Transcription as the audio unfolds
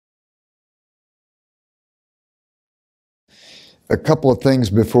A couple of things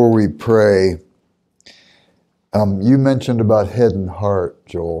before we pray. You mentioned about head and heart,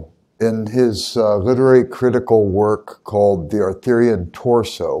 Joel. In his literary critical work called The Arthurian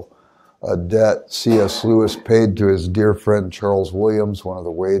Torso, a debt C.S. Lewis paid to his dear friend Charles Williams, one of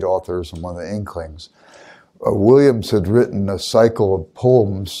the Wade authors and one of the Inklings, Williams had written a cycle of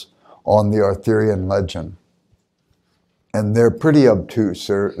poems on the Arthurian legend. And they're pretty obtuse.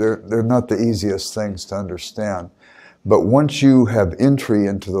 They're not the easiest things to understand. But once you have entry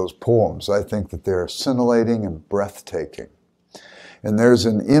into those poems, I think that they're scintillating and breathtaking. And there's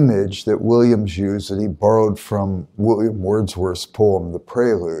an image that Williams used that he borrowed from William Wordsworth's poem, The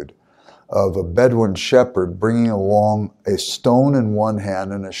Prelude, of a Bedouin shepherd bringing along a stone in one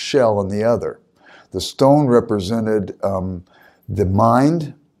hand and a shell in the other. The stone represented the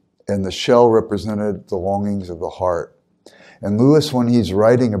mind, and the shell represented the longings of the heart. And Lewis, when he's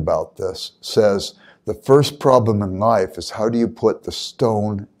writing about this, says, the first problem in life is how do you put the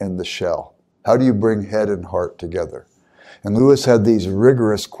stone in the shell? How do you bring head and heart together? And Lewis had these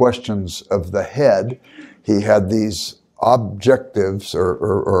rigorous questions of the head. He had these objectives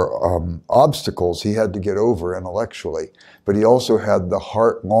or obstacles he had to get over intellectually. But he also had the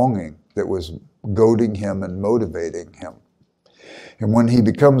heart longing that was goading him and motivating him. And when he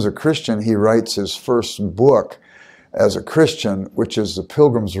becomes a Christian, he writes his first book as a Christian, which is The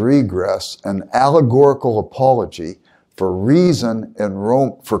Pilgrim's Regress, an allegorical apology for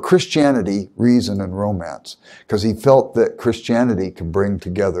for Christianity, reason, and romance, because he felt that Christianity can bring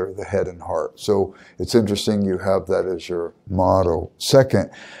together the head and heart. So it's interesting you have that as your motto.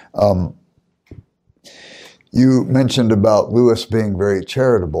 Second, you mentioned about Lewis being very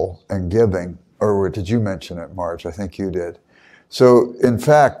charitable and giving, or did you mention it, Marge? I think you did. So, in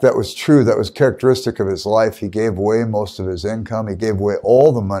fact, that was true. That was characteristic of his life. He gave away most of his income. He gave away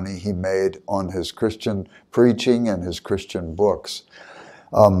all the money he made on his Christian preaching and his Christian books.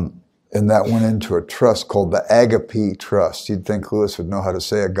 And that went into a trust called the Agape Trust. You'd think Lewis would know how to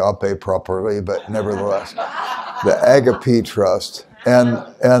say agape properly, but nevertheless, the Agape Trust.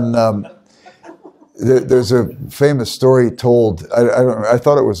 There's a famous story told, I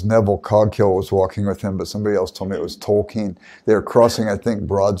thought it was Neville Coghill was walking with him, but somebody else told me it was Tolkien. They were crossing, I think,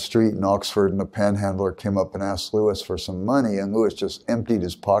 Broad Street in Oxford, and a panhandler came up and asked Lewis for some money, and Lewis just emptied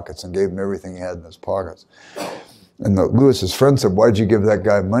his pockets and gave him everything he had in his pockets. And Lewis's friend said, why'd you give that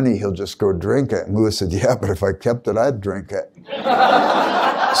guy money? He'll just go drink it. And Lewis said, yeah, but if I kept it, I'd drink it.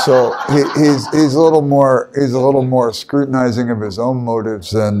 So he's a little more scrutinizing of his own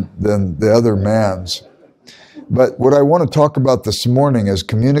motives than the other man's. But what I want to talk about this morning is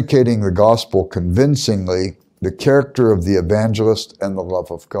communicating the gospel convincingly, the character of the evangelist, and the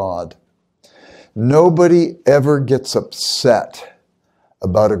love of God. Nobody ever gets upset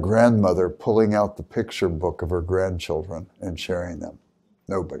about a grandmother pulling out the picture book of her grandchildren and sharing them.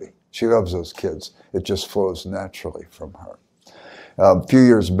 Nobody. She loves those kids. It just flows naturally from her. A few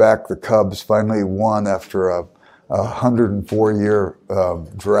years back, the Cubs finally won after a 104-year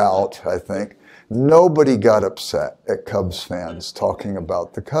drought, I think. Nobody got upset at Cubs fans talking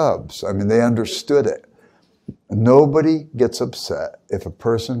about the Cubs. I mean, they understood it. Nobody gets upset if a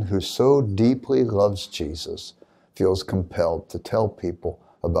person who so deeply loves Jesus feels compelled to tell people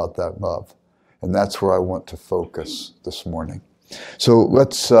about that love. And that's where I want to focus this morning. So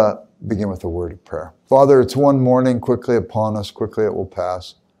let's begin with a word of prayer. Father, it's one morning quickly upon us, quickly it will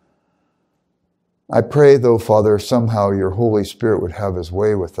pass. I pray, though, Father, somehow your Holy Spirit would have his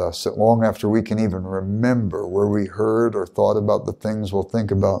way with us, that long after we can even remember where we heard or thought about the things we'll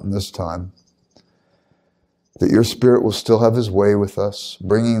think about in this time, that your Spirit will still have his way with us,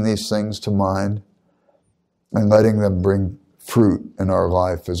 bringing these things to mind and letting them bring fruit in our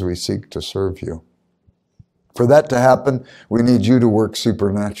life as we seek to serve you. For that to happen, we need you to work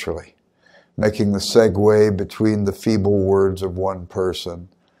supernaturally, making the segue between the feeble words of one person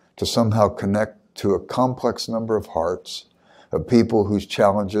to somehow connect to a complex number of hearts, of people whose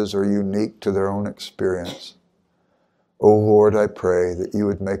challenges are unique to their own experience. O Lord, I pray that you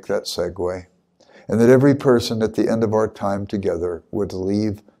would make that segue, and that every person at the end of our time together would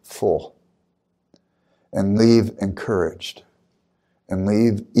leave full, and leave encouraged, and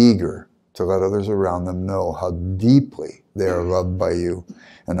leave eager to let others around them know how deeply they are loved by you.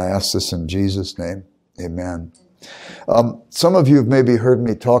 And I ask this in Jesus' name, amen. Some of you have maybe heard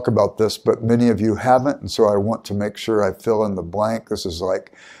me talk about this, but many of you haven't, and so I want to make sure I fill in the blank. This is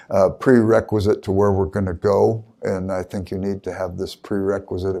like a prerequisite to where we're going to go, and I think you need to have this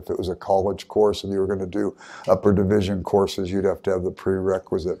prerequisite. If it was a college course and you were going to do upper division courses, you'd have to have the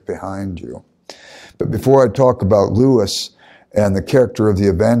prerequisite behind you. But before I talk about Lewis and the character of the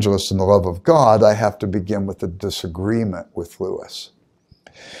evangelist and the love of God, I have to begin with a disagreement with Lewis.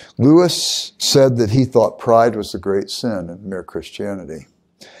 Lewis said that he thought pride was the great sin in mere Christianity,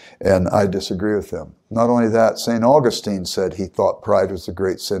 and I disagree with him. Not only that, St. Augustine said he thought pride was the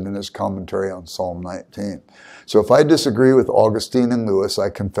great sin in his commentary on Psalm 19. So if I disagree with Augustine and Lewis, I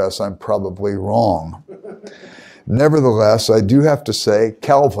confess I'm probably wrong. Nevertheless, I do have to say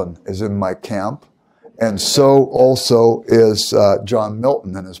Calvin is in my camp, and so also is John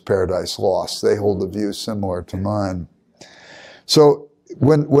Milton in his Paradise Lost. They hold a view similar to mine. So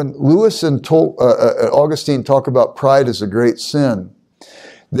when Lewis and Augustine talk about pride as a great sin,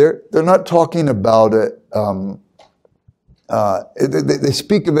 they're not talking about it. They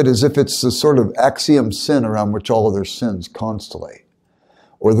speak of it as if it's the sort of axiom sin around which all other sins constellate,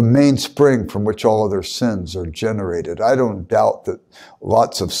 or the mainspring from which all other sins are generated. I don't doubt that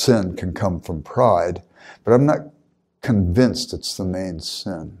lots of sin can come from pride, but I'm not convinced it's the main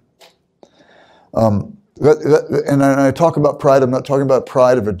sin. And when I talk about pride, I'm not talking about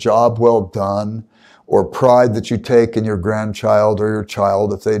pride of a job well done, or pride that you take in your grandchild or your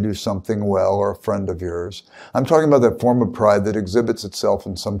child if they do something well, or a friend of yours. I'm talking about that form of pride that exhibits itself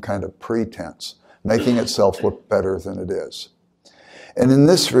in some kind of pretense, making itself look better than it is. And in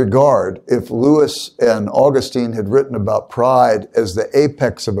this regard, if Lewis and Augustine had written about pride as the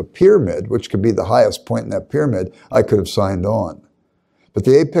apex of a pyramid, which could be the highest point in that pyramid, I could have signed on. But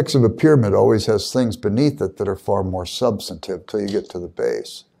the apex of a pyramid always has things beneath it that are far more substantive till you get to the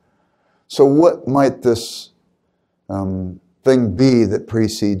base. So what might this thing be that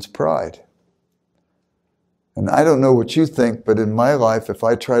precedes pride? And I don't know what you think, but in my life, if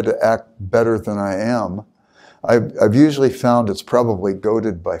I try to act better than I am, I've usually found it's probably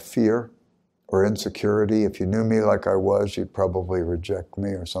goaded by fear or insecurity. If you knew me like I was, you'd probably reject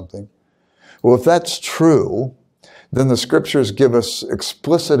me or something. Well, if that's true, then the scriptures give us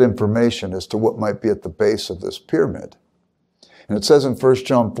explicit information as to what might be at the base of this pyramid. And it says in 1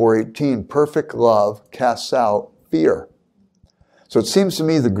 John 4:18, perfect love casts out fear. So it seems to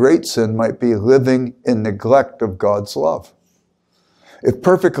me the great sin might be living in neglect of God's love. If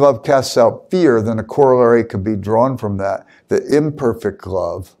perfect love casts out fear, then a corollary could be drawn from that imperfect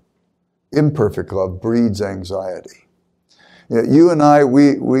love breeds anxiety. You and I,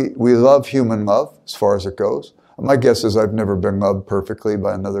 we love human love as far as it goes. My guess is I've never been loved perfectly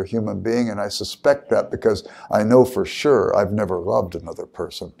by another human being, and I suspect that because I know for sure I've never loved another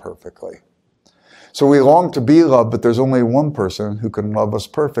person perfectly. So we long to be loved, but there's only one person who can love us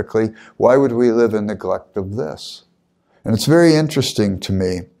perfectly. Why would we live in neglect of this? And it's very interesting to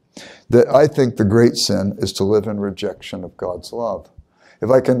me that I think the great sin is to live in rejection of God's love. If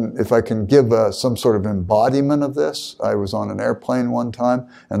I can give some sort of embodiment of this, I was on an airplane one time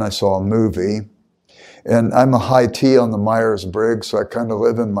and I saw a movie. And I'm a high T on the Myers-Briggs, so I kind of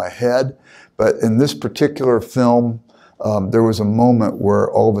live in my head. But in this particular film, there was a moment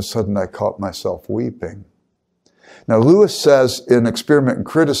where all of a sudden I caught myself weeping. Now, Lewis says in Experiment in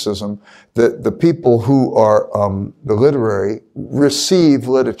Criticism that the people who are the literary receive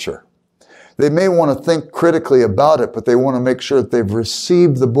literature. They may want to think critically about it, but they want to make sure that they've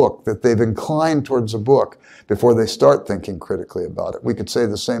received the book, that they've inclined towards a book before they start thinking critically about it. We could say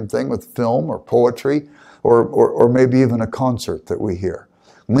the same thing with film or poetry or maybe even a concert that we hear.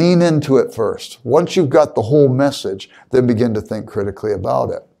 Lean into it first. Once you've got the whole message, then begin to think critically about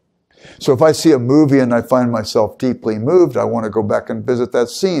it. So if I see a movie and I find myself deeply moved, I want to go back and visit that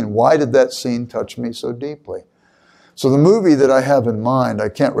scene. Why did that scene touch me so deeply? So the movie that I have in mind, I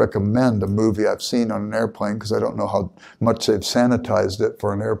can't recommend a movie I've seen on an airplane because I don't know how much they've sanitized it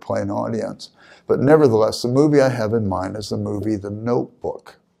for an airplane audience. But nevertheless, the movie I have in mind is the movie The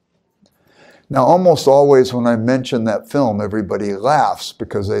Notebook. Now, almost always when I mention that film, everybody laughs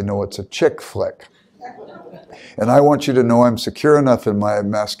because they know it's a chick flick. And I want you to know I'm secure enough in my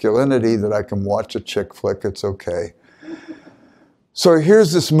masculinity that I can watch a chick flick. It's okay. So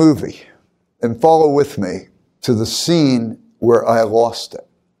here's this movie, and follow with me to the scene where I lost it.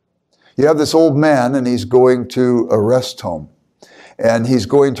 You have this old man, and he's going to a rest home. And he's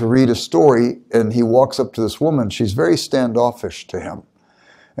going to read a story, and he walks up to this woman. She's very standoffish to him.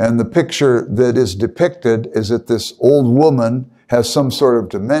 And the picture that is depicted is that this old woman has some sort of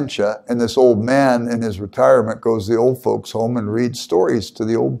dementia, and this old man in his retirement goes to the old folks' home and reads stories to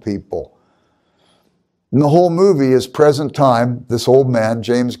the old people. And the whole movie is present time, this old man,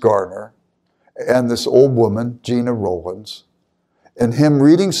 James Garner, and this old woman, Gina Rowlands, and him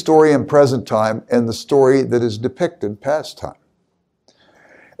reading story in present time and the story that is depicted past time.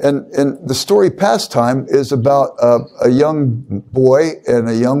 And the story past time is about a young boy and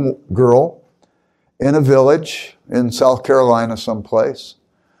a young girl, in a village in South Carolina someplace.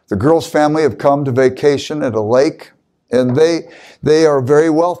 The girl's family have come to vacation at a lake, and they are very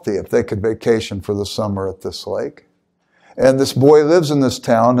wealthy if they could vacation for the summer at this lake. And this boy lives in this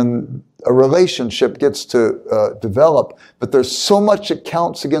town, and a relationship gets to develop, but there's so much that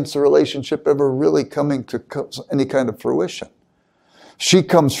counts against the relationship ever really coming to any kind of fruition. She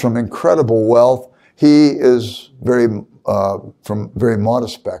comes from incredible wealth. He is from very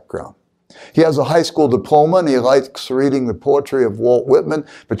modest background. He has a high school diploma, and he likes reading the poetry of Walt Whitman,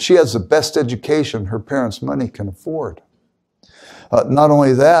 but she has the best education her parents' money can afford. Not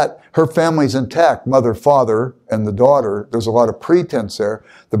only that, her family's intact, mother, father, and the daughter. There's a lot of pretense there.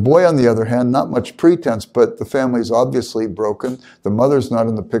 The boy, on the other hand, not much pretense, but the family's obviously broken. The mother's not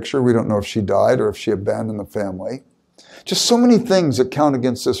in the picture. We don't know if she died or if she abandoned the family. Just so many things that count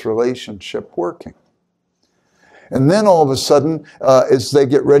against this relationship working. And then all of a sudden, as they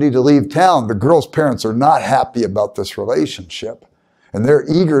get ready to leave town, the girl's parents are not happy about this relationship. And they're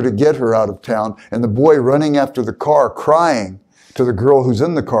eager to get her out of town. And the boy running after the car, crying to the girl who's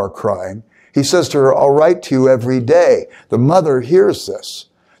in the car crying, he says to her, "I'll write to you every day." The mother hears this.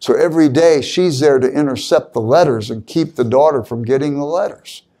 So every day she's there to intercept the letters and keep the daughter from getting the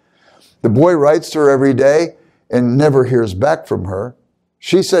letters. The boy writes to her every day and never hears back from her.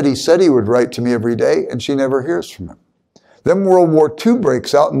 She said he would write to me every day, and she never hears from him. Then World War II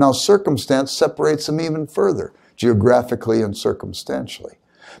breaks out, and now circumstance separates them even further, geographically and circumstantially.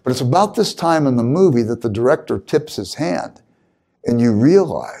 But it's about this time in the movie that the director tips his hand, and you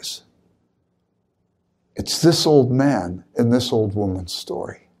realize it's this old man and this old woman's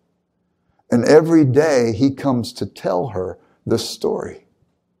story. And every day he comes to tell her this story.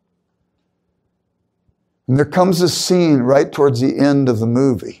 And there comes this scene right towards the end of the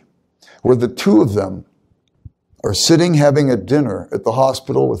movie where the two of them are sitting having a dinner at the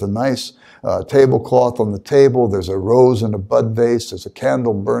hospital with a nice tablecloth on the table. There's a rose in a bud vase. There's a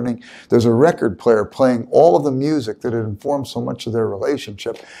candle burning. There's a record player playing all of the music that had informed so much of their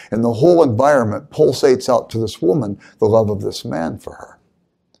relationship. And the whole environment pulsates out to this woman, the love of this man for her.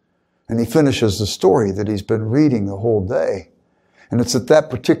 And he finishes the story that he's been reading the whole day. And it's at that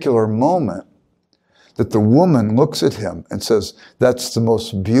particular moment that the woman looks at him and says, "That's the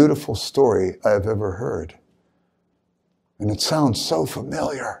most beautiful story I have ever heard." And it sounds so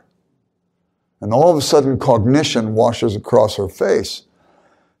familiar. And all of a sudden, cognition washes across her face.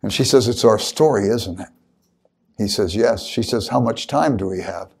 And she says, "It's our story, isn't it?" He says, "Yes." She says, "How much time do we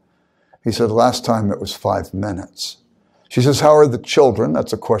have?" He said, "Last time it was 5 minutes." She says, "How are the children?"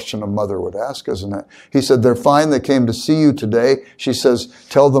 That's a question a mother would ask, isn't it? He said, "They're fine. They came to see you today." She says,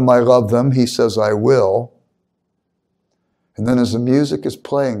 "Tell them I love them." He says, "I will." And then as the music is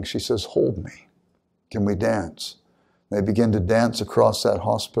playing, she says, "Hold me. Can we dance?" They begin to dance across that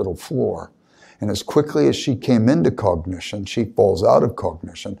hospital floor. And as quickly as she came into cognition, she falls out of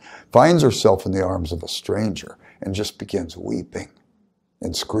cognition, finds herself in the arms of a stranger, and just begins weeping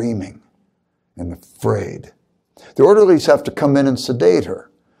and screaming and afraid. The orderlies have to come in and sedate her.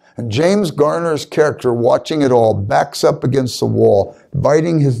 And James Garner's character, watching it all, backs up against the wall,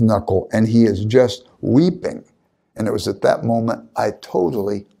 biting his knuckle, and he is just weeping. And it was at that moment I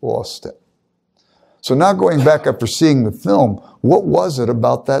totally lost it. So now going back after seeing the film, what was it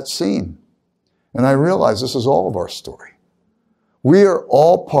about that scene? And I realize this is all of our story. We are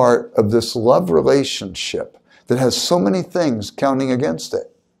all part of this love relationship that has so many things counting against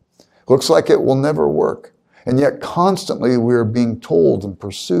it. Looks like it will never work. And yet constantly we are being told and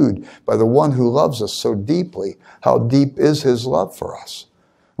pursued by the one who loves us so deeply. How deep is his love for us?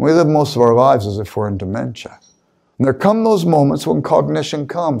 And we live most of our lives as if we're in dementia. And there come those moments when cognition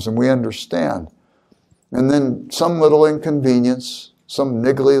comes and we understand. And then some little inconvenience, some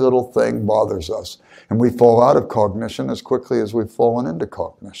niggly little thing bothers us. And we fall out of cognition as quickly as we've fallen into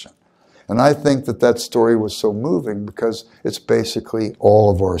cognition. And I think that that story was so moving because it's basically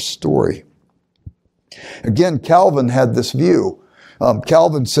all of our story. Again, Calvin had this view.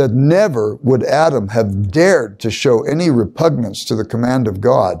 Calvin said, "Never would Adam have dared to show any repugnance to the command of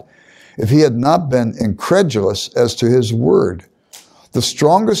God if he had not been incredulous as to his word. The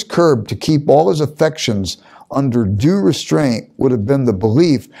strongest curb to keep all his affections under due restraint would have been the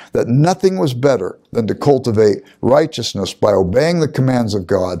belief that nothing was better than to cultivate righteousness by obeying the commands of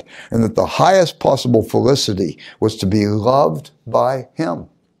God, and that the highest possible felicity was to be loved by him."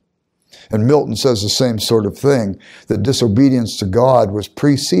 And Milton says the same sort of thing, that disobedience to God was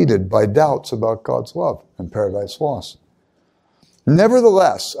preceded by doubts about God's love in Paradise Lost.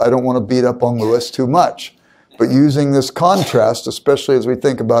 Nevertheless, I don't want to beat up on Lewis too much, but using this contrast, especially as we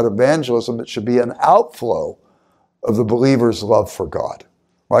think about evangelism, it should be an outflow of the believer's love for God.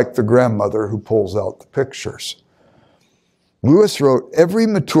 like the grandmother who pulls out the pictures. Lewis wrote, every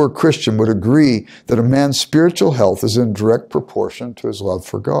mature Christian would agree that a man's spiritual health is in direct proportion to his love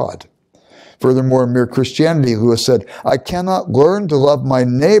for God. Furthermore, in Mere Christianity, Lewis said, I cannot learn to love my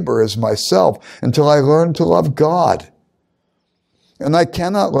neighbor as myself until I learn to love God. And I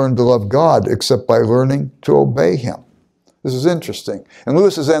cannot learn to love God except by learning to obey him. This is interesting. In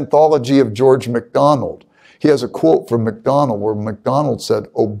Lewis's anthology of George MacDonald, he has a quote from MacDonald where MacDonald said,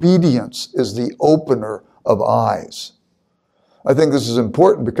 obedience is the opener of eyes. I think this is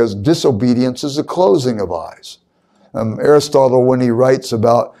important because disobedience is the closing of eyes. Aristotle, when he writes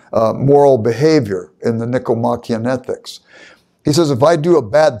about moral behavior in the Nicomachean Ethics, he says, if I do a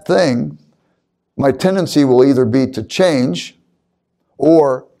bad thing, my tendency will either be to change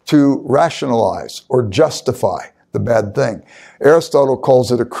or to rationalize or justify the bad thing. Aristotle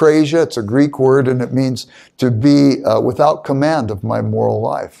calls it akrasia. It's a Greek word, and it means to be without command of my moral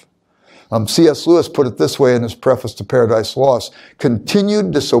life. C.S. Lewis put it this way in his preface to Paradise Lost,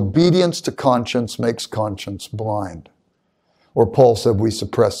 continued disobedience to conscience makes conscience blind. Or Paul said, we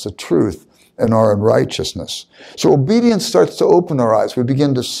suppress the truth in our unrighteousness. So obedience starts to open our eyes. We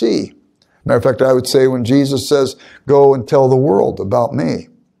begin to see. Matter of fact, I would say when Jesus says, go and tell the world about me,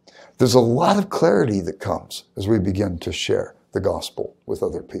 there's a lot of clarity that comes as we begin to share the gospel with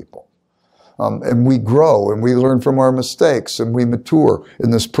other people. And we grow and we learn from our mistakes and we mature in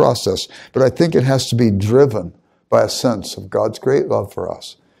this process. But I think it has to be driven by a sense of God's great love for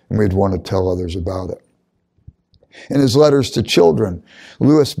us. And we'd want to tell others about it. In his letters to children,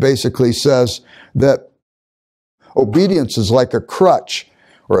 Lewis basically says that obedience is like a crutch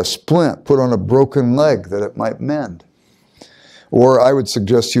or a splint put on a broken leg that it might mend. Or I would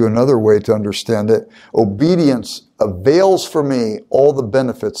suggest to you another way to understand it. Obedience avails for me all the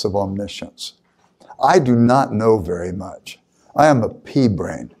benefits of omniscience. I do not know very much. I am a pea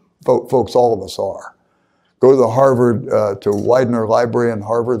brain. Folks, all of us are. Go to the Harvard, to Widener Library in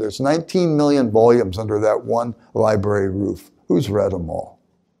Harvard. There's 19 million volumes under that one library roof. Who's read them all?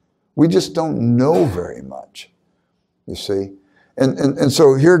 We just don't know very much, you see. And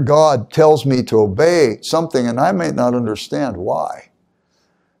so here God tells me to obey something, and I may not understand why.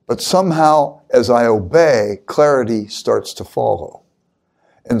 But somehow, as I obey, clarity starts to follow.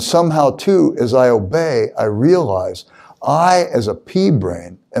 And somehow, too, as I obey, I realize I, as a pea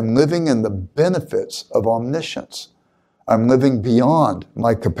brain, am living in the benefits of omniscience. I'm living beyond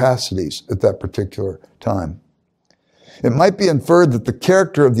my capacities at that particular time. It might be inferred that the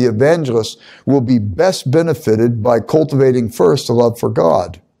character of the evangelist will be best benefited by cultivating first a love for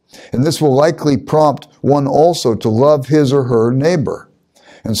God. And this will likely prompt one also to love his or her neighbor,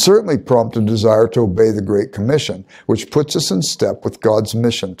 and certainly prompt a desire to obey the Great Commission, which puts us in step with God's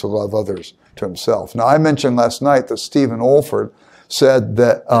mission to love others to himself. Now, I mentioned last night that Stephen Olford said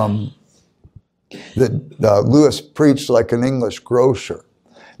that, Lewis preached like an English grocer.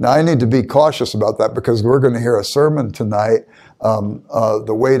 Now, I need to be cautious about that because we're going to hear a sermon tonight,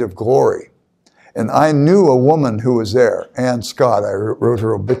 The Weight of Glory. And I knew a woman who was there, Ann Scott. I wrote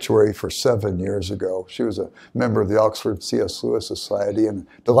her obituary for 7 years ago. She was a member of the Oxford C.S. Lewis Society and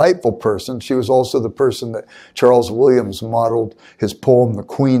a delightful person. She was also the person that Charles Williams modeled his poem, The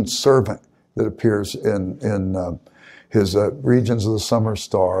Queen's Servant, that appears in his Regions of the Summer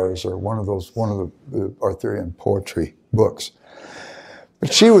Stars, or one of the Arthurian poetry books.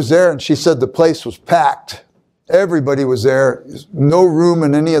 But she was there, and she said the place was packed. Everybody was there. No room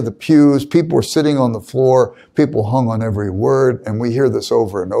in any of the pews. People were sitting on the floor. People hung on every word. And we hear this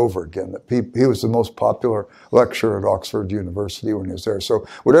over and over again, that he was the most popular lecturer at Oxford University when he was there. So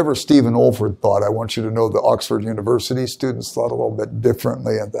whatever Stephen Olford thought, I want you to know the Oxford University students thought a little bit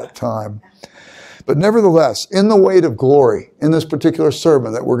differently at that time. But nevertheless, in The Weight of Glory, in this particular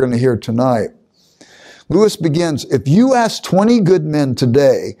sermon that we're going to hear tonight, Lewis begins, if you ask 20 good men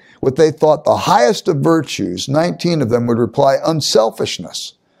today what they thought the highest of virtues, 19 of them would reply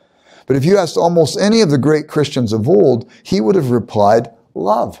unselfishness. But if you asked almost any of the great Christians of old, he would have replied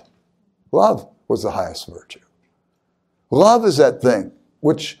love. Love was the highest virtue. Love is that thing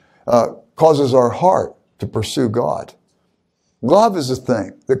which causes our heart to pursue God. Love is the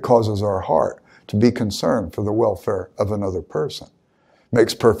thing that causes our heart to be concerned for the welfare of another person.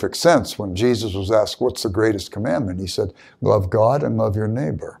 Makes perfect sense when Jesus was asked, what's the greatest commandment? He said, love God and love your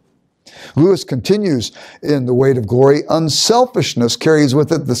neighbor. Lewis continues in The Weight of Glory, unselfishness carries with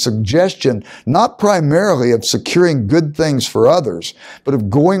it the suggestion not primarily of securing good things for others, but of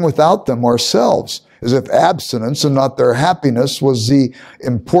going without them ourselves, as if abstinence and not their happiness was the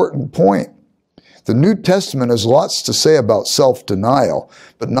important point. The New Testament has lots to say about self-denial,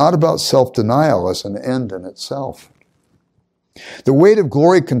 but not about self-denial as an end in itself. The weight of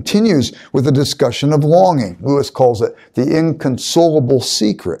glory continues with a discussion of longing. Lewis calls it the inconsolable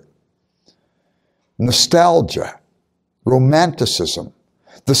secret. Nostalgia, romanticism,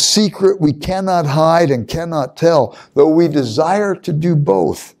 the secret we cannot hide and cannot tell, though we desire to do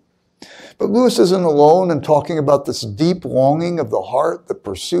both. But Lewis isn't alone in talking about this deep longing of the heart that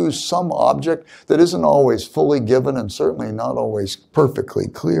pursues some object that isn't always fully given and certainly not always perfectly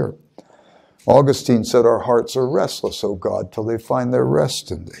clear. Augustine said, our hearts are restless, O God, till they find their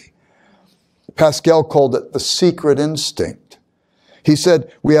rest in thee. Pascal called it the secret instinct. He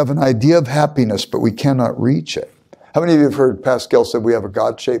said, we have an idea of happiness, but we cannot reach it. How many of you have heard Pascal said we have a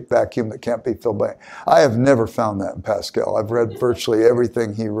God-shaped vacuum that can't be filled by? I have never found that in Pascal. I've read virtually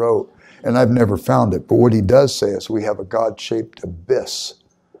everything he wrote, and I've never found it. But what he does say is we have a God-shaped abyss,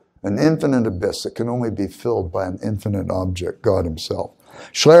 an infinite abyss that can only be filled by an infinite object, God himself.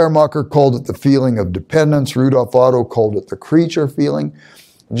 Schleiermacher called it the feeling of dependence. Rudolf Otto called it the creature feeling.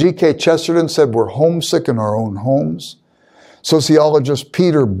 G.K. Chesterton said we're homesick in our own homes. Sociologist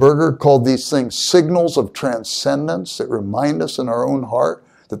Peter Berger called these things signals of transcendence that remind us in our own heart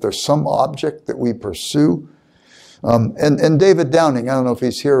that there's some object that we pursue. And David Downing, I don't know if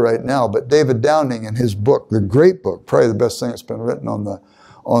he's here right now, but David Downing in his book, the great book, probably the best thing that's been written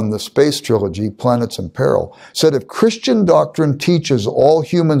on the space trilogy, Planets in Peril, said if Christian doctrine teaches all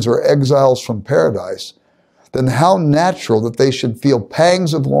humans are exiles from paradise, then how natural that they should feel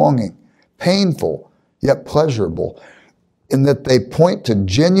pangs of longing, painful yet pleasurable, in that they point to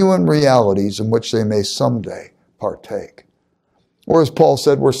genuine realities in which they may someday partake. Or as Paul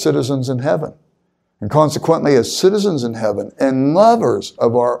said, we're citizens in heaven. And consequently, as citizens in heaven and lovers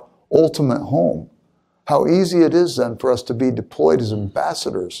of our ultimate home, how easy it is then for us to be deployed as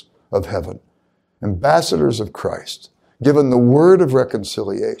ambassadors of heaven, ambassadors of Christ, given the word of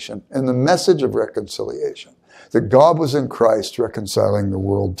reconciliation and the message of reconciliation, that God was in Christ reconciling the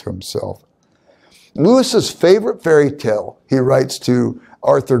world to himself. Lewis's favorite fairy tale, he writes to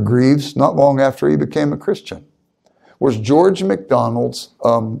Arthur Greeves not long after he became a Christian, was George MacDonald's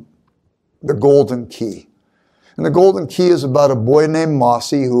The Golden Key. And the Golden Key is about a boy named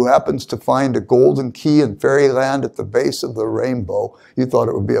Mossy who happens to find a golden key in fairyland at the base of the rainbow. You thought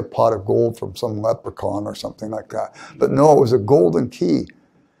it would be a pot of gold from some leprechaun or something like that. But no, it was a golden key.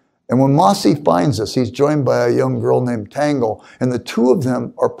 And when Mossy finds this, he's joined by a young girl named Tangle, and the two of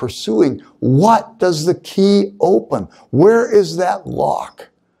them are pursuing, what does the key open? Where is that lock?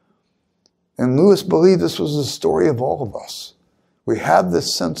 And Lewis believed this was the story of all of us. We have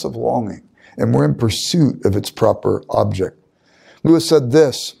this sense of longing, and we're in pursuit of its proper object. Lewis said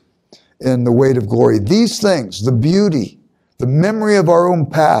this in The Weight of Glory, these things, the beauty, the memory of our own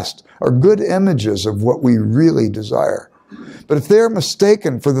past, are good images of what we really desire. But if they are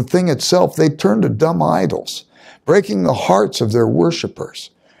mistaken for the thing itself, they turn to dumb idols, breaking the hearts of their worshipers.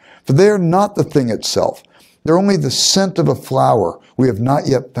 For they are not the thing itself. They're only the scent of a flower we have not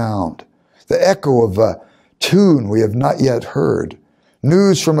yet found, the echo of a tune we have not yet heard,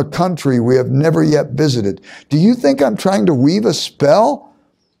 news from a country we have never yet visited. Do you think I'm trying to weave a spell?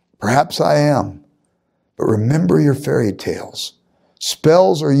 Perhaps I am. But remember your fairy tales.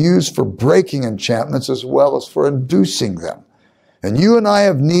 Spells are used for breaking enchantments as well as for inducing them. And you and I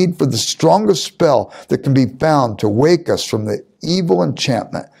have need for the strongest spell that can be found to wake us from the evil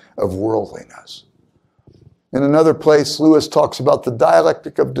enchantment of worldliness. In another place, Lewis talks about the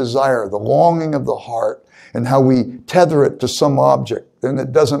dialectic of desire, the longing of the heart, and how we tether it to some object, and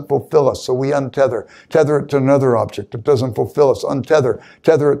it doesn't fulfill us, so we untether. Tether it to another object, it doesn't fulfill us. Untether,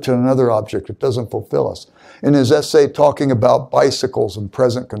 tether it to another object, it doesn't fulfill us. In his essay talking about bicycles and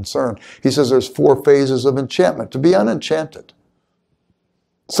present concern, he says there's 4 phases of enchantment. To be unenchanted.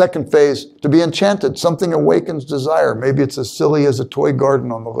 Second phase, to be enchanted. Something awakens desire. Maybe it's as silly as a toy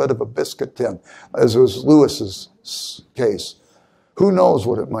garden on the lid of a biscuit tin, as was Lewis's case. Who knows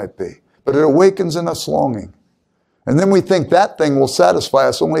what it might be? But it awakens in us longing. And then we think that thing will satisfy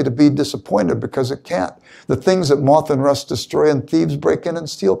us, only to be disappointed because it can't. The things that moth and rust destroy and thieves break in and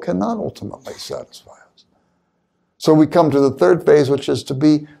steal cannot ultimately satisfy us. So we come to the third phase, which is to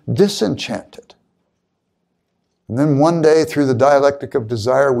be disenchanted. And then one day, through the dialectic of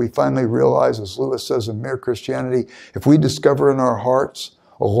desire, we finally realize, as Lewis says in Mere Christianity, if we discover in our hearts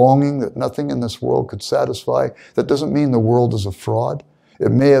a longing that nothing in this world could satisfy, that doesn't mean the world is a fraud.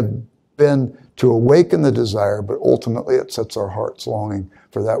 It may have been to awaken the desire, but ultimately it sets our hearts longing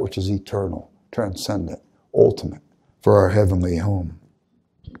for that which is eternal, transcendent, ultimate, for our heavenly home.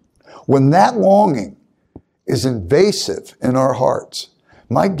 When that longing is invasive in our hearts,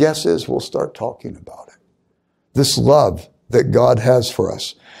 my guess is we'll start talking about it. This love that God has for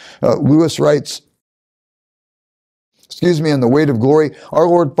us. Lewis writes, in the weight of glory, our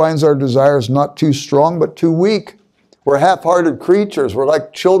Lord finds our desires not too strong, but too weak. We're half-hearted creatures. We're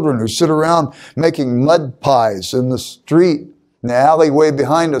like children who sit around making mud pies in the street, in the alleyway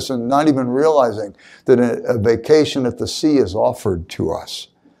behind us, and not even realizing that a vacation at the sea is offered to us.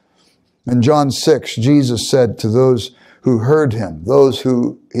 In John 6, Jesus said to those who heard him, those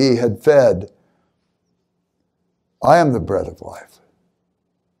who he had fed, I am the bread of life.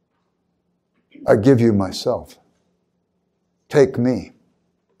 I give you myself. Take me.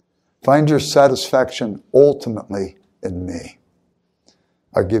 Find your satisfaction ultimately in me.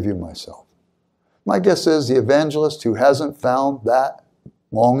 I give you myself. My guess is the evangelist who hasn't found that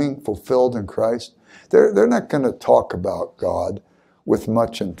longing fulfilled in Christ, they're not going to talk about God with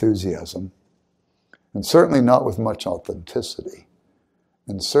much enthusiasm, and certainly not with much authenticity,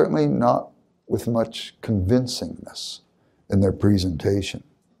 and certainly not with much convincingness in their presentation.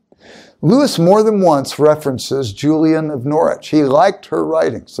 Lewis more than once references Julian of Norwich. He liked her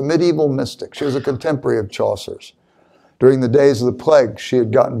writings, the medieval mystic. She was a contemporary of Chaucer's. During the days of the plague, she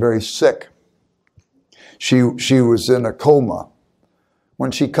had gotten very sick. She was in a coma.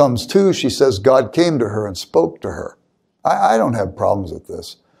 When she comes to, she says God came to her and spoke to her. I don't have problems with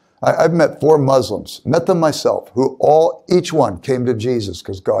this. I've met 4 Muslims, met them myself, who each one came to Jesus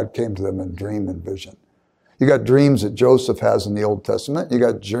because God came to them in dream and vision. You got dreams that Joseph has in the Old Testament. You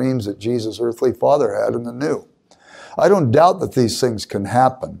got dreams that Jesus' earthly father had in the New. I don't doubt that these things can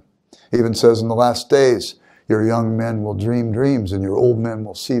happen. It even says in the last days, your young men will dream dreams and your old men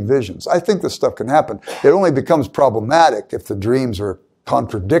will see visions. I think this stuff can happen. It only becomes problematic if the dreams are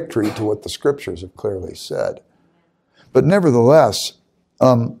contradictory to what the scriptures have clearly said. But nevertheless,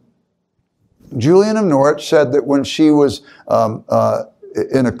 Julian of Norwich said that when she was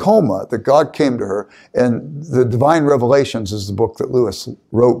in a coma, that God came to her, and the Divine Revelations is the book that Lewis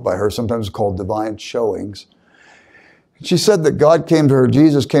wrote by her, sometimes called Divine Showings. She said that God came to her,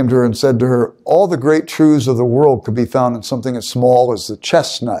 Jesus came to her and said to her, all the great truths of the world could be found in something as small as the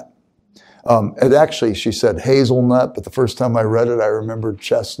chestnut. It actually, she said hazelnut, but the first time I read it, I remembered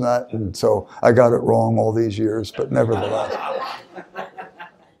chestnut, and so I got it wrong all these years, but nevertheless.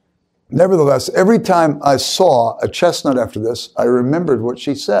 Nevertheless, every time I saw a chestnut after this, I remembered what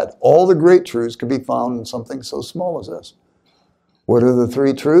she said. All the great truths could be found in something so small as this. What are the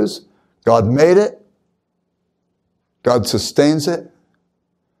 3 truths? God made it. God sustains it.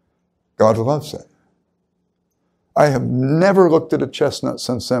 God loves it. I have never looked at a chestnut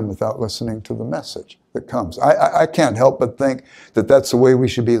since then without listening to the message that comes. I can't help but think that that's the way we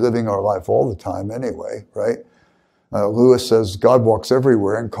should be living our life all the time anyway, right? Lewis says God walks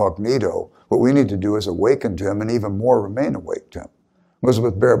everywhere incognito. What we need to do is awaken to him and even more remain awake to him.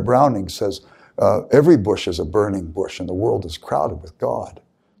 Elizabeth Barrett Browning says every bush is a burning bush and the world is crowded with God.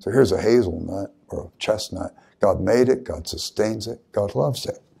 So here's a hazelnut or a chestnut. God made it. God sustains it. God loves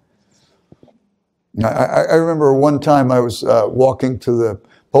it. I remember one time I was walking to the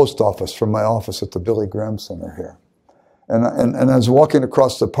post office from my office at the Billy Graham Center here. And I was walking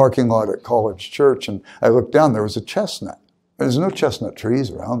across the parking lot at College Church, and I looked down, there was a chestnut. There's no chestnut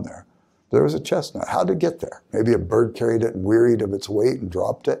trees around there. There was a chestnut. How did it get there? Maybe a bird carried it and wearied of its weight and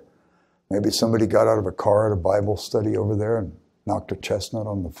dropped it. Maybe somebody got out of a car at a Bible study over there and knocked a chestnut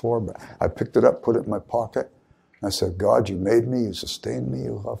on the floor. But I picked it up, put it in my pocket. And I said, God, you made me, you sustained me,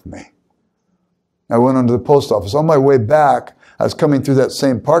 you love me. I went into the post office. On my way back, I was coming through that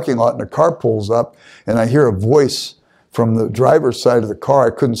same parking lot, and a car pulls up, and I hear a voice from the driver's side of the car.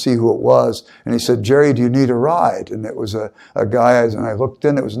 I couldn't see who it was. And he said, Jerry, do you need a ride? And it was a guy, and I looked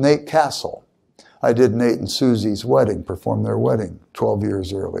in, it was Nate Castle. I did Nate and Susie's wedding, performed their wedding 12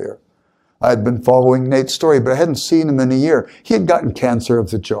 years earlier. I had been following Nate's story, but I hadn't seen him in a year. He had gotten cancer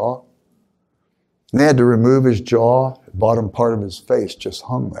of the jaw. And they had to remove his jaw. The bottom part of his face just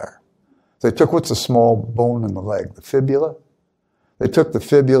hung there. They took what's a small bone in the leg, the fibula. They took the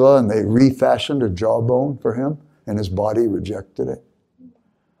fibula and they refashioned a jawbone for him, and his body rejected it.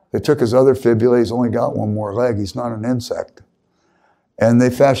 They took his other fibula. He's only got one more leg. He's not an insect. And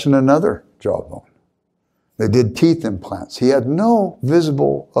they fashioned another jawbone. They did teeth implants. He had no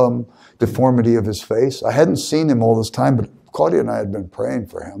visible deformity of his face. I hadn't seen him all this time, but Claudia and I had been praying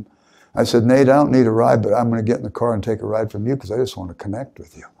for him. I said, Nate, I don't need a ride, but I'm going to get in the car and take a ride from you because I just want to connect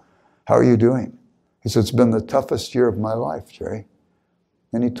with you. How are you doing? He said, it's been the toughest year of my life, Jerry.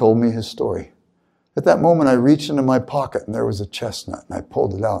 And he told me his story. At that moment, I reached into my pocket and there was a chestnut, and I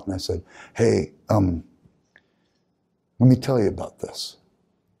pulled it out and I said, hey, let me tell you about this.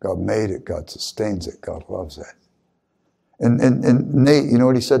 God made it, God sustains it, God loves it. And Nate, you know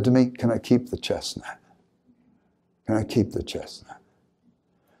what he said to me? Can I keep the chestnut? Can I keep the chestnut?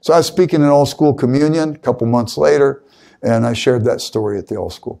 So I was speaking in all-school communion a couple months later, And I shared that story at the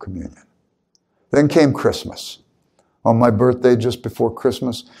all-school communion. Then came Christmas. On my birthday, just before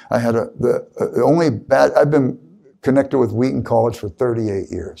Christmas, I had I've been connected with Wheaton College for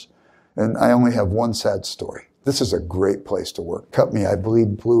 38 years. And I only have one sad story. This is a great place to work. Cut me, I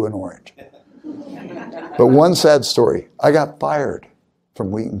bleed blue and orange. But one sad story. I got fired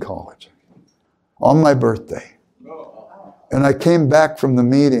from Wheaton College on my birthday. And I came back from the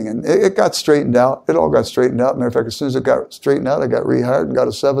meeting, and it got straightened out. It all got straightened out. Matter of fact, as soon as it got straightened out, I got rehired and got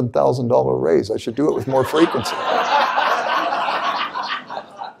a $7,000 raise. I should do it with more frequency.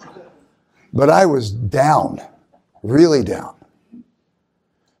 But I was down, really down.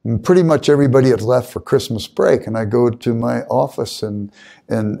 And pretty much everybody had left for Christmas break, and I go to my office and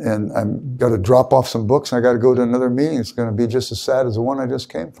I've got to drop off some books, and I got to go to another meeting. It's going to be just as sad as the one I just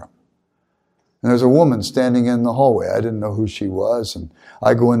came from. And there's a woman standing in the hallway. I didn't know who she was, and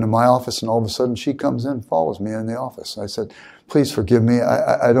I go into my office, and all of a sudden she comes in, follows me in the office. I said, "Please forgive me.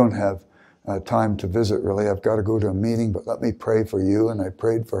 I don't have time to visit, really. I've got to go to a meeting, but let me pray for you." And I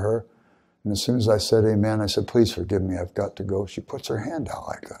prayed for her. And as soon as I said amen, I said, "Please forgive me, I've got to go." She puts her hand out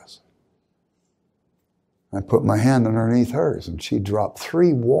like this. I put my hand underneath hers, and she dropped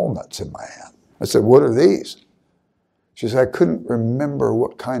 3 walnuts in my hand. I said, "What are these?" She said, "I couldn't remember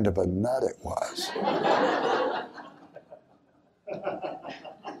what kind of a nut it was."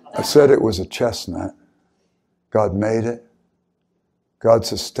 I said it was a chestnut. God made it. God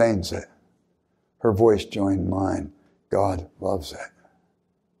sustains it. Her voice joined mine. God loves it.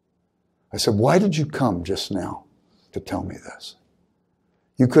 I said, "Why did you come just now to tell me this?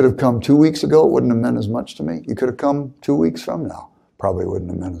 You could have come 2 weeks ago. It wouldn't have meant as much to me. You could have come 2 weeks from now. Probably wouldn't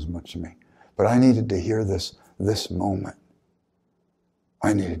have meant as much to me. But I needed to hear this moment.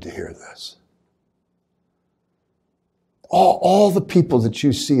 I needed to hear this." All the people that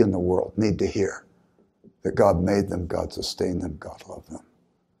you see in the world need to hear that God made them, God sustained them, God loved them.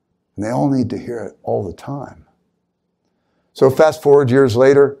 And they all need to hear it all the time. So fast forward years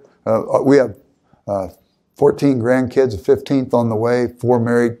later, we have 14 grandkids, a 15th on the way, 4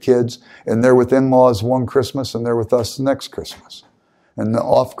 married kids, and they're with in-laws one Christmas, and they're with us the next Christmas. And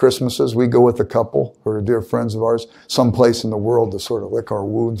off Christmases, we go with a couple who are dear friends of ours, someplace in the world to sort of lick our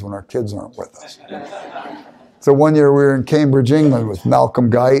wounds when our kids aren't with us. So one year we were in Cambridge, England with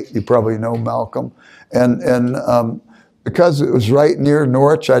Malcolm Geit. You probably know Malcolm. And because it was right near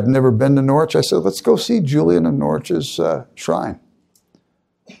Norwich, I'd never been to Norwich, I said, "Let's go see Julian of Norwich's shrine."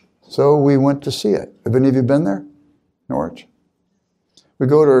 So we went to see it. Have any of you been there? Norwich? We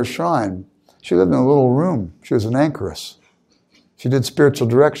go to her shrine. She lived in a little room. She was an anchoress. She did spiritual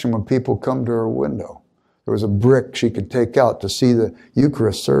direction when people come to her window. There was a brick she could take out to see the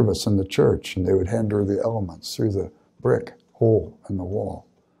Eucharist service in the church, and they would hand her the elements through the brick hole in the wall.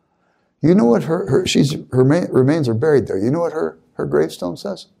 You know what her remains are buried there. You know what her gravestone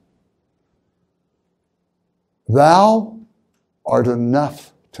says? "Thou art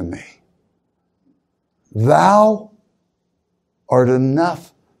enough to me. Thou art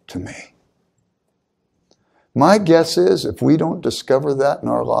enough to me." My guess is if we don't discover that in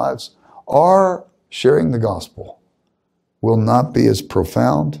our lives, our sharing the gospel will not be as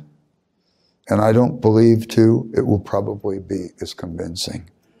profound, and I don't believe, too, it will probably be as convincing.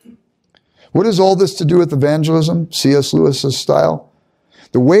 What has all this to do with evangelism? C.S. Lewis's style.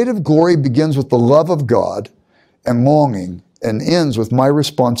 The weight of glory begins with the love of God and longing, and ends with my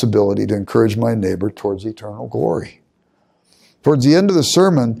responsibility to encourage my neighbor towards eternal glory. Towards the end of the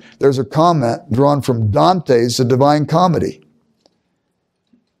sermon, there's a comment drawn from Dante's The Divine Comedy.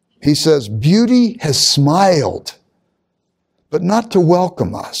 He says, "Beauty has smiled, but not to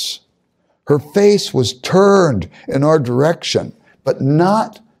welcome us. Her face was turned in our direction, but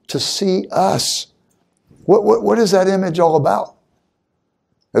not to see us." What is that image all about?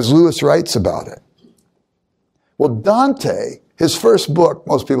 As Lewis writes about it. Well, Dante, his first book,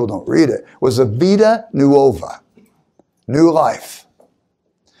 most people don't read it, was a Vita Nuova, new life.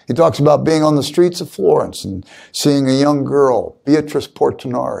 He talks about being on the streets of Florence and seeing a young girl, Beatrice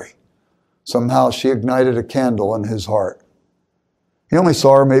Portinari. Somehow she ignited a candle in his heart. He only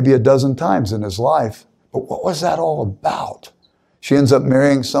saw her maybe a dozen times in his life, but what was that all about? She ends up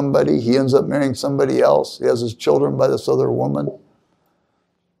marrying somebody, he ends up marrying somebody else, he has his children by this other woman.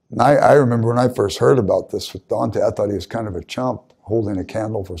 And I remember when I first heard about this with Dante, I thought he was kind of a chump, holding a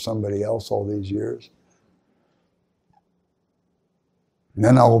candle for somebody else all these years. And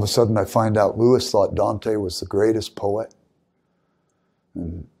then all of a sudden I find out Lewis thought Dante was the greatest poet.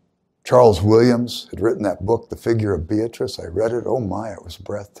 And Charles Williams had written that book, The Figure of Beatrice. I read it. Oh my, it was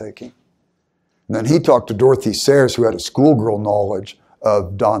breathtaking. And then he talked to Dorothy Sayers, who had a schoolgirl knowledge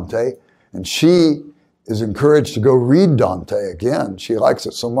of Dante. And she is encouraged to go read Dante again. She likes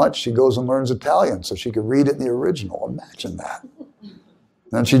it so much, she goes and learns Italian so she could read it in the original. Imagine that.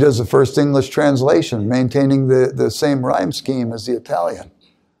 Then she does the first English translation, maintaining the same rhyme scheme as the Italian.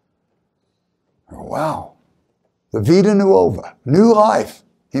 Oh, wow. The Vita Nuova, new life.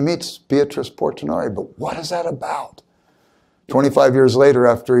 He meets Beatrice Portinari, but what is that about? 25 years later,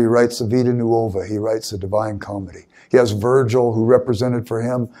 after he writes the Vita Nuova, he writes the Divine Comedy. He has Virgil, who represented for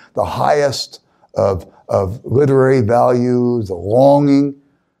him the highest of literary value, the longing,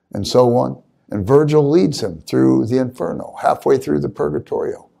 and so on. And Virgil leads him through the Inferno, halfway through the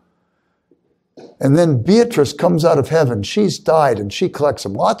Purgatorio. And then Beatrice comes out of heaven. She's died, and she collects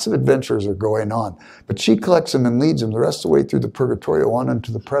him. Lots of adventures are going on, but she collects him and leads him the rest of the way through the Purgatorio on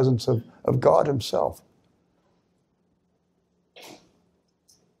into the presence of God himself.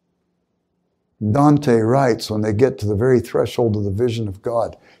 Dante writes, when they get to the very threshold of the vision of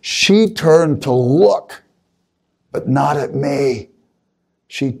God, she turned to look, but not at me.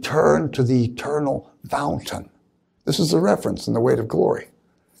 She turned to the eternal fountain. This is the reference in The Weight of Glory.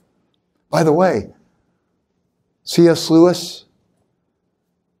 By the way, C.S. Lewis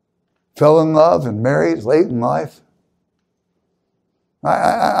fell in love and married late in life.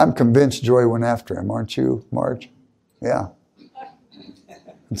 I'm convinced Joy went after him, aren't you, Marge? Yeah.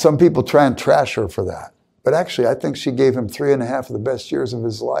 And some people try and trash her for that. But actually, I think she gave him 3.5 of the best years of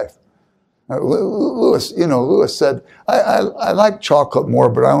his life. Lewis said, I like chocolate more,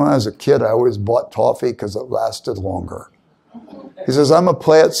 but when I was a kid, I always bought toffee because it lasted longer. He says, I'm a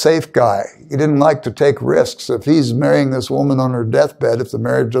play it safe guy. He didn't like to take risks. If he's marrying this woman on her deathbed, if the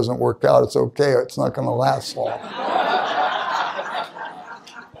marriage doesn't work out, it's okay. It's not going to last long.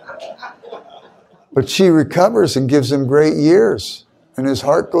 But she recovers and gives him great years. And his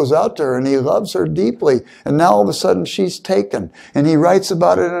heart goes out to her, and he loves her deeply. And now all of a sudden she's taken. And he writes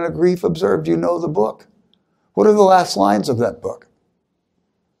about it in A Grief Observed. You know the book. What are the last lines of that book?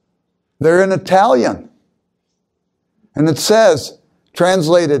 They're in Italian. And it says,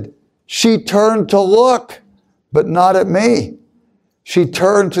 translated, she turned to look, but not at me. She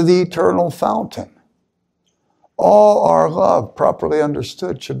turned to the eternal fountain. All our love, properly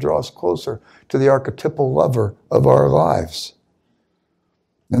understood, should draw us closer to the archetypal lover of our lives.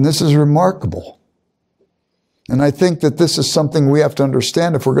 And this is remarkable. And I think that this is something we have to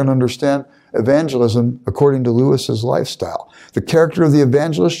understand if we're going to understand evangelism according to Lewis's lifestyle. The character of the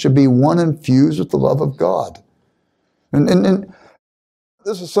evangelist should be one infused with the love of God. And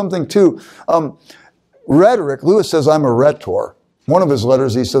this is something too. Rhetoric, Lewis says, I'm a rhetor. One of his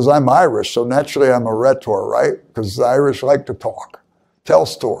letters, he says, I'm Irish, so naturally I'm a rhetor, right? Because the Irish like to talk, tell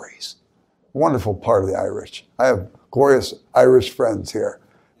stories. Wonderful part of the Irish. I have glorious Irish friends here.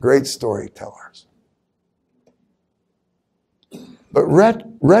 Great storytellers. But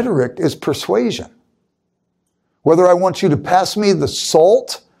rhetoric is persuasion. Whether I want you to pass me the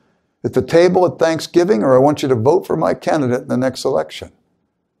salt at the table at Thanksgiving or I want you to vote for my candidate in the next election,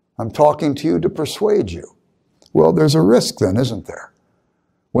 I'm talking to you to persuade you. Well, there's a risk then, isn't there?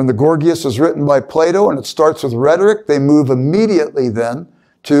 When the Gorgias is written by Plato and it starts with rhetoric, they move immediately then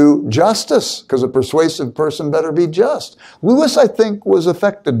to justice, because a persuasive person better be just. Lewis, I think, was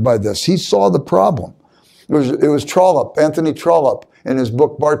affected by this. He saw the problem. It was Trollope, Anthony Trollope, in his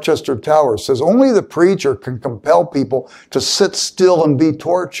book Barchester Towers, says, only the preacher can compel people to sit still and be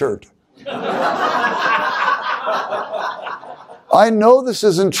tortured. I know this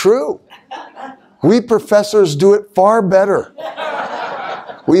isn't true. We professors do it far better.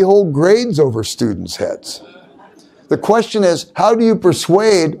 We hold grades over students' heads. The question is, how do you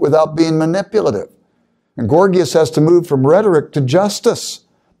persuade without being manipulative? And Gorgias has to move from rhetoric to justice.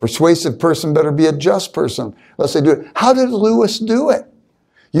 Persuasive person better be a just person, unless they do it. How did Lewis do it?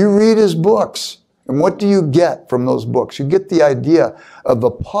 You read his books, and what do you get from those books? You get the idea of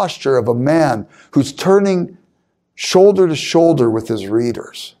the posture of a man who's turning shoulder to shoulder with his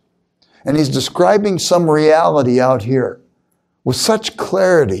readers. And he's describing some reality out here with such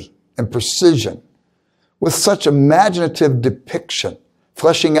clarity and precision, with such imaginative depiction,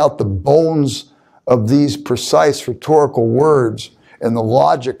 fleshing out the bones of these precise rhetorical words and the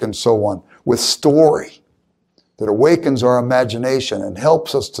logic and so on, with story that awakens our imagination and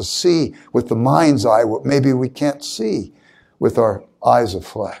helps us to see with the mind's eye what maybe we can't see with our eyes of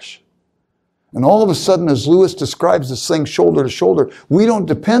flesh. And all of a sudden, as Lewis describes this thing shoulder to shoulder, we don't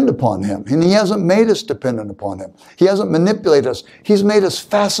depend upon him. And he hasn't made us dependent upon him. He hasn't manipulated us. He's made us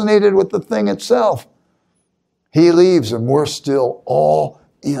fascinated with the thing itself. He leaves and we're still all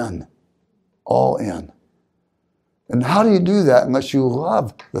in. All in. And how do you do that unless you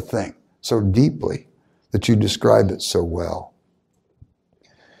love the thing so deeply that you describe it so well?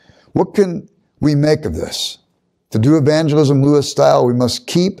 What can we make of this? To do evangelism Lewis style, we must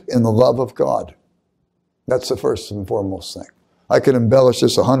keep in the love of God. That's the first and foremost thing. I could embellish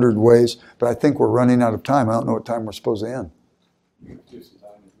this 100 ways, but I think we're running out of time. I don't know what time we're supposed to end.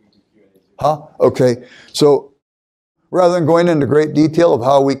 Huh? Okay. So rather than going into great detail of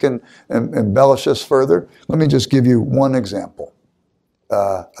how we can embellish this further, let me just give you one example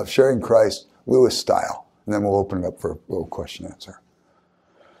of sharing Christ Lewis style, and then we'll open it up for a little question and answer.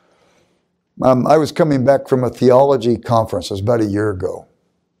 I was coming back from a theology conference. It was about a year ago.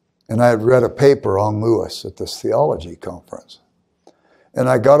 And I had read a paper on Lewis at this theology conference. And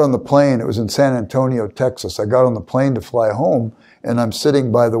I got on the plane. It was in San Antonio, Texas. I got on the plane to fly home, and I'm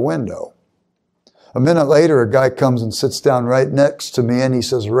sitting by the window. A minute later, a guy comes and sits down right next to me, and he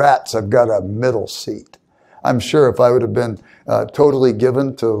says, "Rats, I've got a middle seat." I'm sure if I would have been totally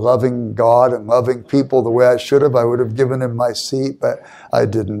given to loving God and loving people the way I should have, I would have given him my seat, but I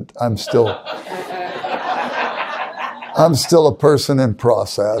didn't. I'm still a person in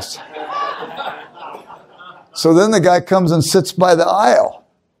process. So then the guy comes and sits by the aisle,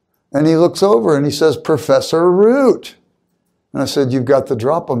 and he looks over and he says, "Professor Root." And I said, "You've got the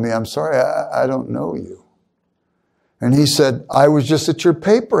drop on me. I'm sorry, I don't know you." And he said, "I was just at your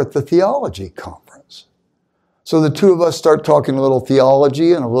paper at the theology conference." So the two of us start talking a little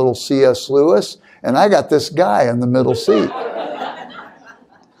theology and a little C.S. Lewis, and I got this guy in the middle seat.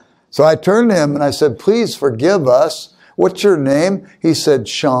 So I turned to him and I said, "Please forgive us. What's your name?" He said,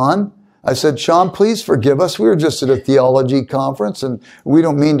 "Sean." I said, "Sean, please forgive us. We were just at a theology conference and we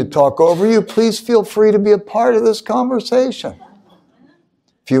don't mean to talk over you. Please feel free to be a part of this conversation."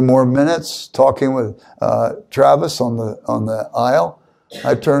 A few more minutes talking with Travis on the aisle.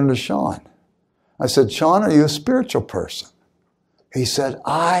 I turned to Sean. I said, "Sean, are you a spiritual person?" He said,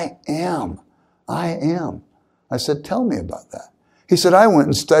 I am. I said, "Tell me about that." He said, "I went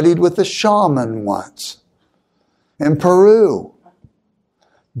and studied with a shaman once in Peru."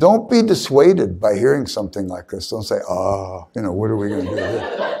 Don't be dissuaded by hearing something like this. Don't say, what are we going to do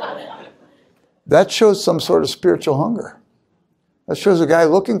here? That shows some sort of spiritual hunger. That shows a guy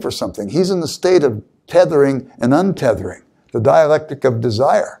looking for something. He's in the state of tethering and untethering, the dialectic of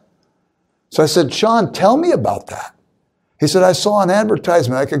desire. So I said, "Sean, tell me about that." He said, "I saw an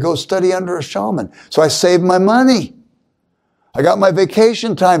advertisement. I could go study under a shaman." So I saved my money. I got my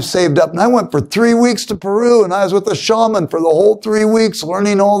vacation time saved up, and I went for 3 weeks to Peru, and I was with a shaman for the whole 3 weeks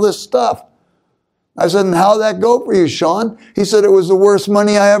learning all this stuff. I said, "And how'd that go for you, Sean?" He said, "It was the worst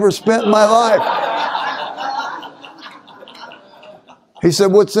money I ever spent in my life." He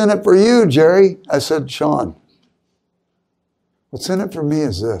said, "What's in it for you, Jerry?" I said, "Sean, what's in it for me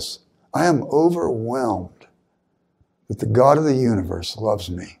is this. I am overwhelmed that the God of the universe loves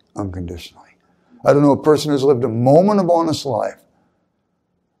me unconditionally. I don't know a person who's lived a moment of honest life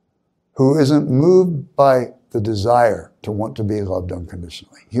who isn't moved by the desire to want to be loved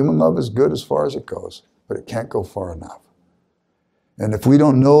unconditionally. Human love is good as far as it goes, but it can't go far enough. And if we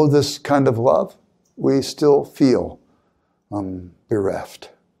don't know this kind of love, we still feel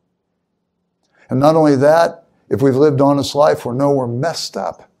bereft. And not only that, if we've lived honest life, we know we're messed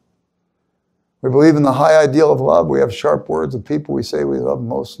up. We believe in the high ideal of love. We have sharp words of people we say we love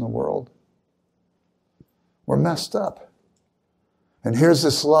most in the world. We're messed up. And here's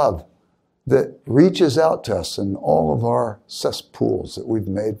this love that reaches out to us in all of our cesspools that we've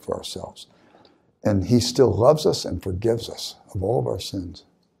made for ourselves. And he still loves us and forgives us of all of our sins.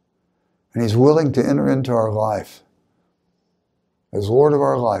 And he's willing to enter into our life as Lord of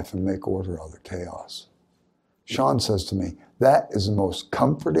our life and make order of the chaos. Sean says to me, "That is the most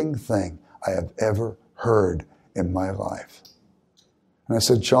comforting thing I have ever heard in my life." And I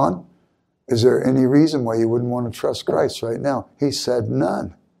said, "Sean, is there any reason why you wouldn't want to trust Christ right now?" He said,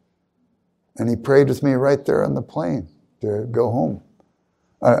 "None." And he prayed with me right there on the plane to go home,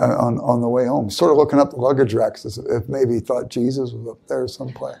 on the way home. Sort of looking up the luggage racks as if maybe he thought Jesus was up there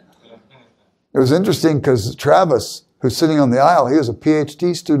someplace. It was interesting because Travis, who's sitting on the aisle, he was a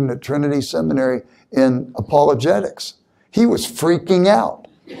PhD student at Trinity Seminary in apologetics. He was freaking out.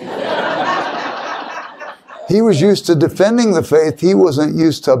 He was used to defending the faith. He wasn't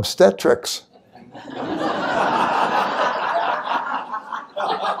used to obstetrics.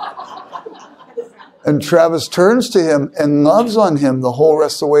 And Travis turns to him and loves on him the whole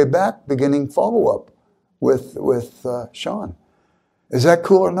rest of the way back, beginning follow-up with Sean. Is that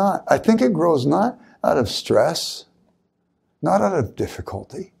cool or not? I think it grows not out of stress, not out of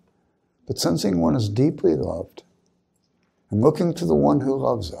difficulty, but sensing one is deeply loved and looking to the one who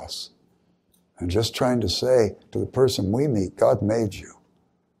loves us. And just trying to say to the person we meet, God made you.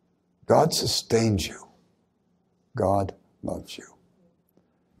 God sustains you. God loves you.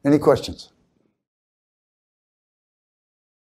 Any questions?